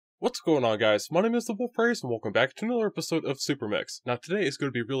What's going on, guys? My name is the Wolf Praise, and welcome back to another episode of Supermechs. Now today is going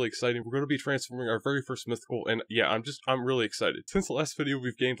to be really exciting. We're going to be transforming our very first mythical, and yeah, I'm really excited. Since the last video,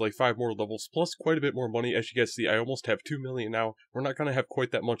 we've gained like 5 more levels, plus quite a bit more money. As you guys see, I almost have 2 million now. We're not going to have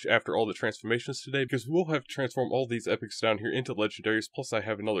quite that much after all the transformations today, because we'll have to transform all these epics down here into legendaries, plus I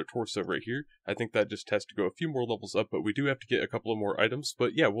have another torso right here. I think that just has to go a few more levels up, but we do have to get a couple of more items,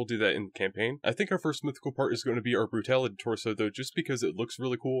 but yeah, we'll do that in the campaign. I think our first mythical part is going to be our Brutality torso, though, just because it looks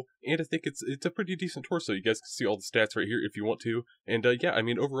really cool, and I think it's a pretty decent torso. You guys can see all the stats right here if you want to. And yeah, I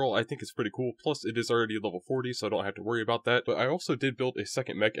mean, overall, I think it's pretty cool. Plus, it is already level 40, so I don't have to worry about that. But I also did build a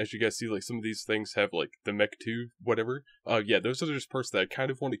second mech. As you guys see, like, some of these things have, like, the mech 2, whatever. Yeah, those are just parts that I kind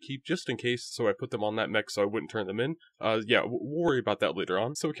of want to keep just in case, so I put them on that mech so I wouldn't turn them in. Yeah, we'll worry about that later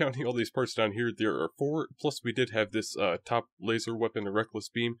on. So counting all these parts down here, there are 4. Plus, we did have this top laser weapon, a Reckless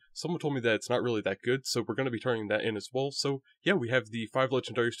Beam. Someone told me that it's not really that good, so we're going to be turning that in as well. So yeah, we have the 5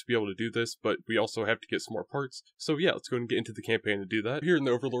 legendaries to be able to do this, but we also have to get some more parts. So yeah, let's go ahead and get into the campaign and do that. Here in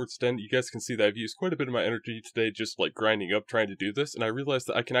the Overlord's Den, you guys can see that I've used quite a bit of my energy today just like grinding up trying to do this, and I realized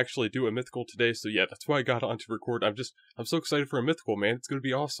that I can actually do a mythical today, so yeah, that's why I got on to record. I'm so excited for a mythical, man. It's gonna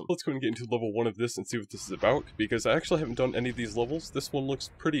be awesome. Let's go ahead and get into level 1 of this and see what this is about, because I actually haven't done any of these levels. This one looks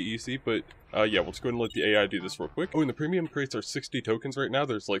pretty easy, but yeah, we'll just go ahead and let the AI do this real quick. Oh, and the premium crates are 60 tokens right now.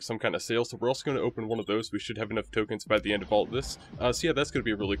 There's like some kind of sale, so we're also going to open one of those. We should have enough tokens by the end of all of this. So yeah, that's going to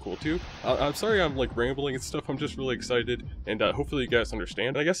be really cool too. I'm sorry I'm like rambling and stuff. I'm just really excited, and hopefully you guys understand.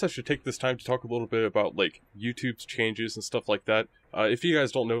 And I guess I should take this time to talk a little bit about like YouTube's changes and stuff like that. If you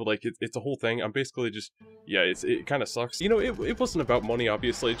guys don't know, like, it's a whole thing. I'm basically just, yeah, it kind of sucks. You know, it wasn't about money,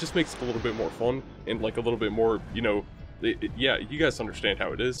 obviously. It just makes it a little bit more fun and like a little bit more, you know, yeah, you guys understand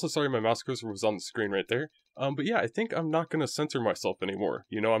how it is. So sorry my mouse cursor was on the screen right there. But yeah, I think I'm not going to censor myself anymore.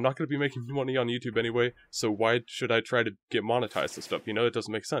 You know, I'm not going to be making money on YouTube anyway, so why should I try to get monetized and stuff? You know, it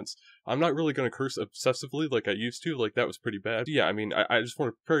doesn't make sense. I'm not really going to curse obsessively like I used to, like that was pretty bad. Yeah, I mean, I just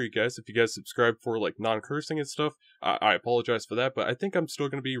want to prepare you guys, if you guys subscribe for like non-cursing and stuff, I apologize for that, but I think I'm still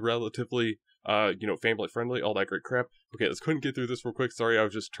going to be relatively, you know, family friendly, all that great crap. Okay, let's go ahead and get through this real quick. Sorry, I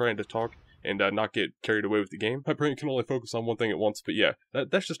was just trying to talk and not get carried away with the game. My brain can only focus on one thing at once, but yeah,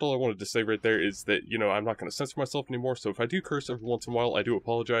 that's just all I wanted to say right there, is that, you know, I'm not going to censor myself anymore, so if I do curse every once in a while, I do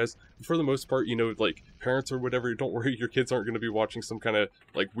apologize. But for the most part, you know, like, parents or whatever, don't worry, your kids aren't going to be watching some kind of,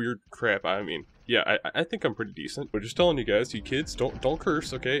 like, weird crap. I mean, yeah, I think I'm pretty decent, but just telling you guys, you kids, don't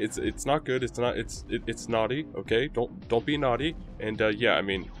curse, okay? It's not good, it's naughty, okay? Don't be naughty, and yeah, I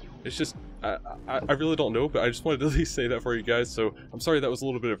mean, it's just, I really don't know, but I just wanted to at least say that for you guys, so I'm sorry that was a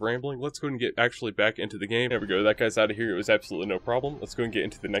little bit of rambling. Let's go and get actually back into the game. There we go, that guy's out of here, it was absolutely no problem. Let's go and get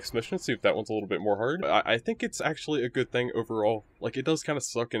into the next mission, see if that one's a little bit more hard. I think it's actually a good thing overall. Like, it does kind of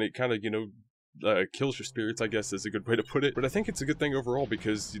suck, and it kind of, you know, kills your spirits, I guess is a good way to put it, but I think it's a good thing overall,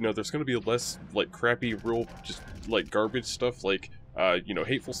 because, you know, there's going to be less, like, crappy, real, just, like, garbage stuff, like, you know,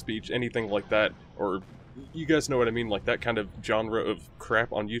 hateful speech, anything like that, or you guys know what I mean, like that kind of genre of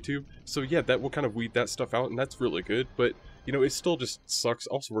crap on YouTube. So yeah, that will kind of weed that stuff out, and that's really good, but you know, it still just sucks.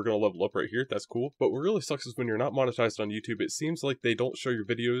 Also, we're going to level up right here, that's cool. But what really sucks is when you're not monetized on YouTube, it seems like they don't show your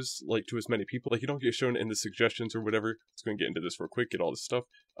videos, like, to as many people. Like, you don't get shown in the suggestions or whatever. Let's go and get into this real quick, get all this stuff.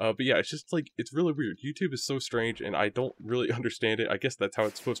 But yeah, it's just, like, it's really weird. YouTube is so strange, and I don't really understand it. I guess that's how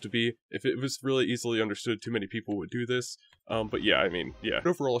it's supposed to be. If it was really easily understood, too many people would do this. But yeah, I mean, yeah. But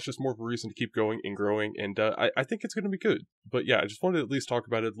overall, it's just more of a reason to keep going and growing, and I think it's going to be good. But yeah, I just wanted to at least talk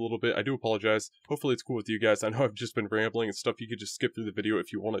about it a little bit. I do apologize. Hopefully it's cool with you guys. I know I've just been rambling and stuff. You could just skip through the video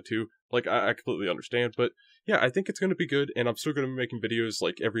if you wanted to. Like, I completely understand. But yeah, I think it's going to be good, and I'm still going to be making videos,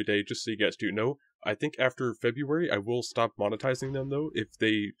 like, every day, just so you guys do know. I think after February, I will stop monetizing them, though, if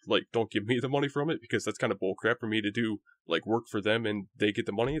they, like, don't give me the money from it, because that's kind of bullcrap for me to do, like, work for them and they get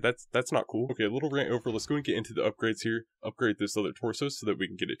the money. That's not cool. Okay, a little rant over. Let's go and get into the upgrades here. Upgrade this other torso so that we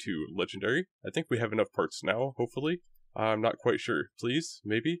can get it to legendary. I think we have enough parts now, hopefully. I'm not quite sure. Please?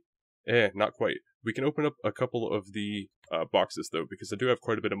 Maybe? Not quite. We can open up a couple of the boxes, though, because I do have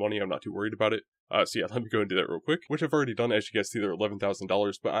quite a bit of money. I'm not too worried about it. So yeah, let me go and do that real quick, which I've already done. As you guys see, they're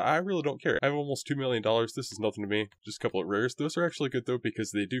 $11,000, but I really don't care. I have almost $2 million. This is nothing to me. Just a couple of rares. Those are actually good, though,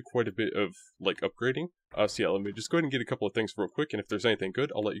 because they do quite a bit of, like, upgrading. So yeah, let me just go ahead and get a couple of things real quick, and if there's anything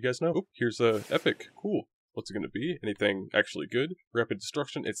good, I'll let you guys know. Oh, here's a epic. Cool. What's it going to be? Anything actually good? Rapid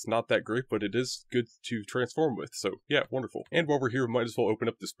Destruction, it's not that great, but it is good to transform with, so yeah, wonderful. And while we're here, we might as well open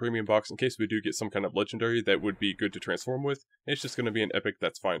up this premium box in case we do get some kind of legendary that would be good to transform with. It's just going to be an epic,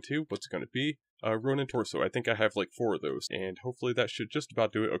 that's fine too. What's it going to be? Ronin Torso. I think I have like 4 of those, and hopefully that should just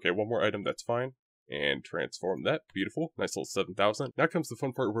about do it. Okay, one more item, that's fine. and transform that. Beautiful. Nice little 7,000. Now comes the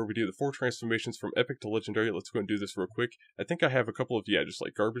fun part where we do the 4 transformations from epic to legendary. Let's go and do this real quick. I think I have a couple of, just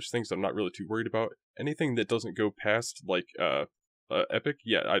like garbage things I'm not really too worried about. Anything that doesn't go past, like, epic,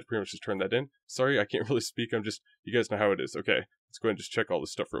 I'd pretty much just turn that in. Sorry, I can't really speak, you guys know how it is. Okay, let's go ahead and just check all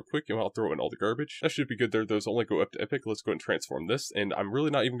this stuff real quick, and I'll throw in all the garbage. That should be good there. Those only go up to epic. Let's go ahead and transform this, and I'm really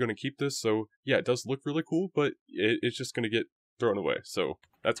not even going to keep this, so yeah, it does look really cool, but it's just going to get thrown away, so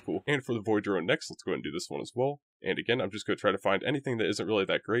that's cool. And for the void drone next, let's go ahead and do this one as well. And again, I'm just going to try to find anything that isn't really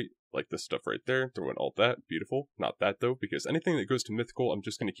that great, like this stuff right there. Throw in all that. Beautiful. Not that though, because anything that goes to mythical, I'm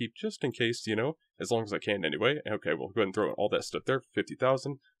just going to keep just in case, as long as I can anyway. Okay, we'll go ahead and throw in all that stuff there,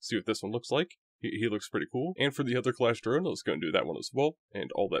 50,000. See what this one looks like. He looks pretty cool. And for the other clash drone, let's go and do that one as well.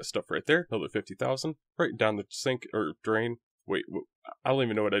 And all that stuff right there, another 50,000. Right down the sink, or drain. Wait, I don't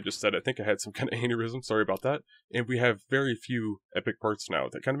even know what I just said. I think I had some kind of aneurysm. Sorry about that. And we have very few epic parts now.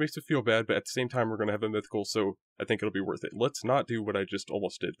 That kind of makes it feel bad, but at the same time, we're going to have a mythical, so I think it'll be worth it. Let's not do what I just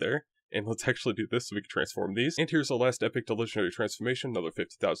almost did there, and let's actually do this so we can transform these. And here's our last epic to legendary transformation, another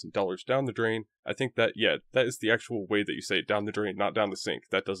 $50,000 down the drain. I think that, that is the actual way that you say it, down the drain, not down the sink.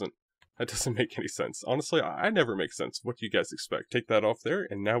 That doesn't make any sense. Honestly, I never make sense. What do you guys expect? Take that off there,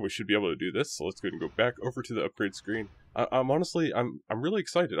 and now we should be able to do this. So let's go ahead and go back over to the upgrade screen. I'm honestly, I'm really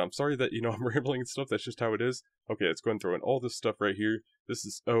excited. I'm sorry that, I'm rambling and stuff. That's just how it is. Okay, let's go and throw in all this stuff right here. This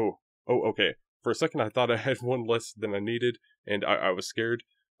is, okay. For a second, I thought I had one less than I needed, and I was scared.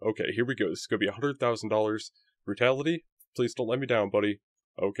 Okay, here we go. This is going to be $100,000. Brutality, please don't let me down, buddy.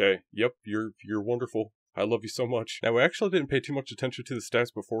 Okay, yep, you're wonderful. I love you so much. Now, I actually didn't pay too much attention to the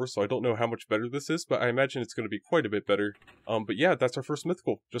stats before, so I don't know how much better this is, but I imagine it's going to be quite a bit better. But yeah, that's our first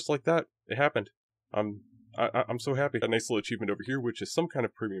mythical. Just like that. It happened. I'm so happy. A nice little achievement over here, which is some kind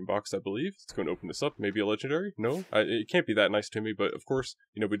of premium box, I believe. Let's go and open this up. Maybe a legendary? No? It can't be that nice to me, but of course,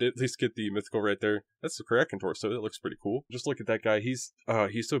 we did at least get the mythical right there. That's the Kraken torso. That looks pretty cool. Just look at that guy. He's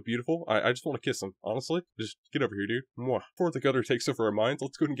so beautiful. I just want to kiss him, honestly. Just get over here, dude. Mwah. Before the gutter takes over our minds,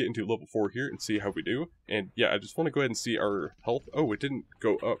 let's go ahead and get into level 4 here and see how we do. And yeah, I just want to go ahead and see our health. Oh, it didn't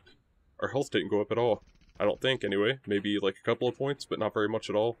go up. Our health didn't go up at all. I don't think, anyway. Maybe like a couple of points, but not very much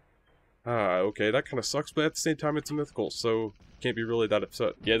at all. Okay, that kind of sucks, but at the same time it's a mythical, so can't be really that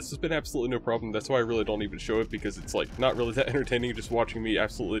upset. Yeah, this has been absolutely no problem. That's why I really don't even show it, because it's like not really that entertaining just watching me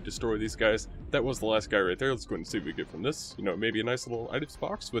absolutely destroy these guys. That was the last guy right there. Let's go ahead and see what we get from this. Maybe a nice little items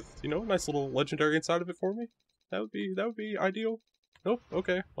box with, a nice little legendary inside of it for me. That would be ideal. Nope,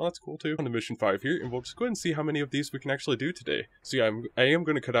 okay, well that's cool too. On to mission 5 here, and we'll just go ahead and see how many of these we can actually do today. So yeah, I am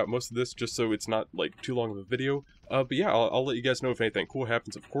going to cut out most of this just so it's not like too long of a video. But yeah, I'll let you guys know if anything cool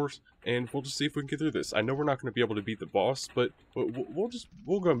happens, of course, and we'll just see if we can get through this. I know we're not going to be able to beat the boss, but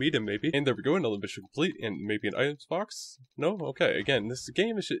we'll go meet him maybe. And there we go, another mission complete, and maybe an items box? No? Okay, again, this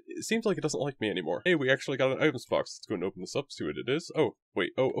game it seems like it doesn't like me anymore. Hey, we actually got an items box. Let's go and open this up, see what it is. Oh,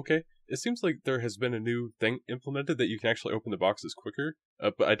 wait, okay. It seems like there has been a new thing implemented that you can actually open the boxes quicker,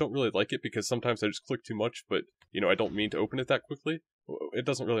 but I don't really like it because sometimes I just click too much, but, I don't mean to open it that quickly. It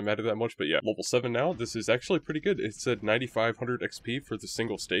doesn't really matter that much, but yeah, level 7 now. This is actually pretty good. It said 9,500 XP for the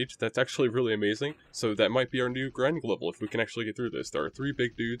single stage. That's actually really amazing. So that might be our new grinding level if we can actually get through this. There are 3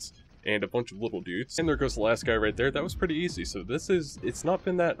 big dudes and a bunch of little dudes. And there goes the last guy right there. That was pretty easy. So it's not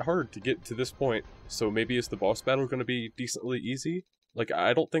been that hard to get to this point. So maybe is the boss battle going to be decently easy? Like,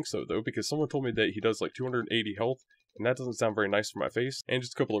 I don't think so, though, because someone told me that he does, like, 280 health, and that doesn't sound very nice for my face. And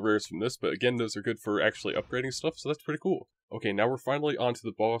just a couple of rares from this, but again, those are good for actually upgrading stuff, so that's pretty cool. Okay, now we're finally on to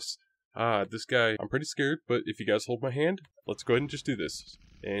the boss. This guy, I'm pretty scared, but if you guys hold my hand, let's go ahead and just do this.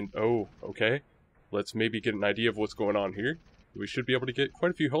 And, okay. Let's maybe get an idea of what's going on here. We should be able to get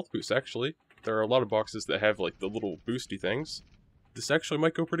quite a few health boosts, actually. There are a lot of boxes that have, like, the little boosty things. This actually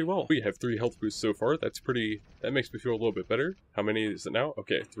might go pretty well. We have 3 health boosts so far. That makes me feel a little bit better. How many is it now?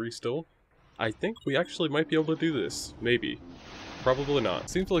 Okay, 3 still. I think we actually might be able to do this. Maybe. Probably not.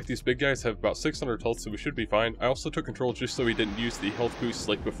 Seems like these big guys have about 600 health, so we should be fine. I also took control just so he didn't use the health boosts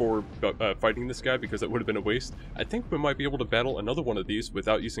like before fighting this guy, because that would have been a waste. I think we might be able to battle another one of these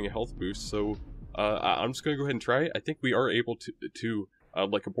without using a health boost, so I'm just going to go ahead and try it. I think we are able to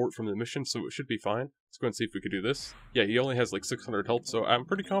like abort from the mission, so it should be fine. Let's go and see if we can do this. Yeah, he only has like 600 health, so I'm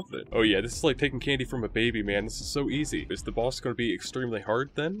pretty confident. Oh yeah, this is like taking candy from a baby, man. This is so easy. Is the boss going to be extremely hard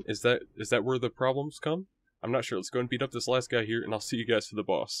then? Is that where the problems come? I'm not sure. Let's go and beat up this last guy here, and I'll see you guys for the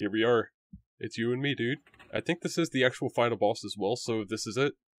boss. Here we are. It's you and me, dude. I think this is the actual final boss as well, so this is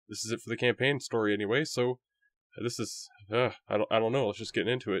it. This is it for the campaign story anyway, so this is, I don't know. Let's just get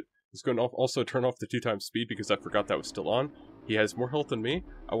into it. Let's go and also turn off the 2x speed because I forgot that was still on. He has more health than me.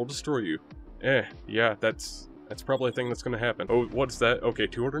 I will destroy you. Yeah, that's probably a thing that's gonna happen. Oh, what is that? Okay,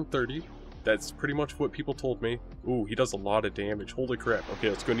 230. That's pretty much what people told me. Ooh, he does a lot of damage. Holy crap. Okay,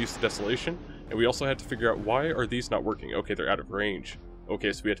 let's go and use the Desolation. And we also had to figure out why are these not working. Okay, they're out of range.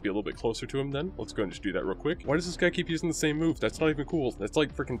 Okay, so we have to be a little bit closer to him then. Let's go and just do that real quick. Why does this guy keep using the same move? That's not even cool. That's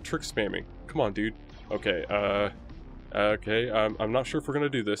like freaking trick spamming. Come on, dude. Okay, okay, I'm not sure if we're gonna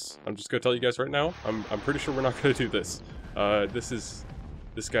do this. I'm just gonna tell you guys right now. I'm pretty sure we're not gonna do this.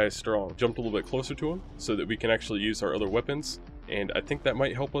 This guy is strong. Jumped a little bit closer to him so that we can actually use our other weapons. And I think that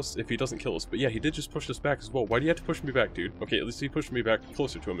might help us if he doesn't kill us. But yeah, he did just push us back as well. Why do you have to push me back, dude? Okay, at least he pushed me back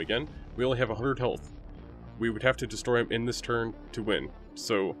closer to him again. We only have 100 health. We would have to destroy him in this turn to win.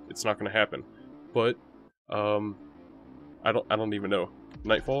 So it's not going to happen. But, I don't even know.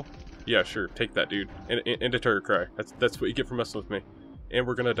 Nightfall? Yeah, sure. Take that, dude. And a terror cry. That's what you get for messing with me. And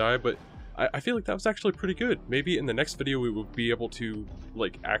we're going to die, but I feel like that was actually pretty good. Maybe in the next video we will be able to,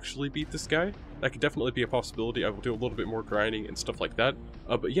 like, actually beat this guy. That could definitely be a possibility. I will do a little bit more grinding and stuff like that.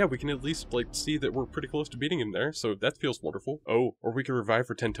 But yeah, we can at least, like, see that we're pretty close to beating him there, so that feels wonderful. Oh, or we can revive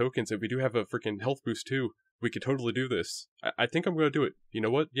for 10 tokens, and we do have a freaking health boost too. We could totally do this. I think I'm going to do it. You know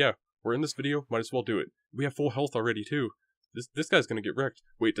what? Yeah, we're in this video, might as well do it. We have full health already too. This guy's going to get wrecked.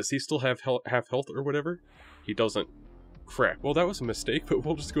 Wait, does he still have half health or whatever? He doesn't. Crap. Well, that was a mistake, but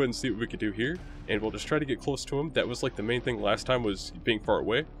we'll just go ahead and see what we can do here, and we'll just try to get close to him. That was like the main thing last time, was being far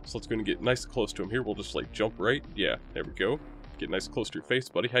away, so let's go and get nice and close to him here. We'll just like jump right. Yeah, there we go. Get nice and close to your face,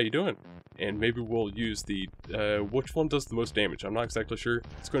 buddy. How you doing? And maybe we'll use the, which one does the most damage? I'm not exactly sure.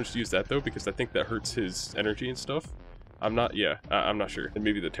 Let's go and just use that though, because I think that hurts his energy and stuff. I'm not sure. And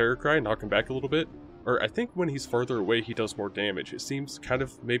maybe the Terror Cry, knock him back a little bit. Or I think when he's farther away, he does more damage. It seems kind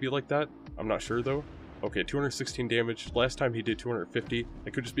of maybe like that. I'm not sure though. Okay, 216 damage. Last time he did 250.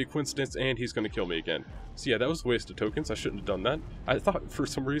 It could just be a coincidence, and he's going to kill me again. So yeah, that was a waste of tokens. I shouldn't have done that. I thought, for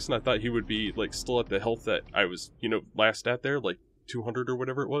some reason, I thought he would be, like, still at the health that I was, you know, last at there, like 200 or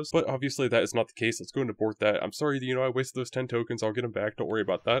whatever it was. But obviously that is not the case. Let's go and abort that. I'm sorry that, you know, I wasted those 10 tokens. I'll get them back. Don't worry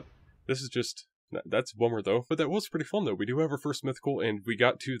about that. This is just... That's a bummer though, but that was pretty fun though. We do have our first mythical, and we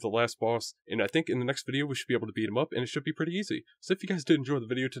got to the last boss, and I think in the next video we should be able to beat him up, and it should be pretty easy. So if you guys did enjoy the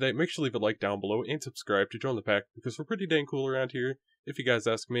video today, make sure to leave a like down below and subscribe to join the pack, because we're pretty dang cool around here, if you guys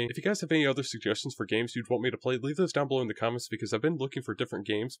ask me. If you guys have any other suggestions for games you'd want me to play, leave those down below in the comments, because I've been looking for different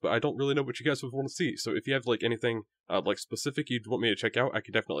games, but I don't really know what you guys would want to see. So if you have like anything like specific you'd want me to check out, I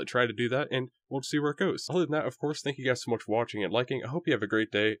could definitely try to do that, and we'll see where it goes. Other than that, of course, thank you guys so much for watching and liking. I hope you have a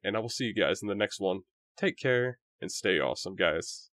great day, and I will see you guys in the next one. Take care, and stay awesome, guys.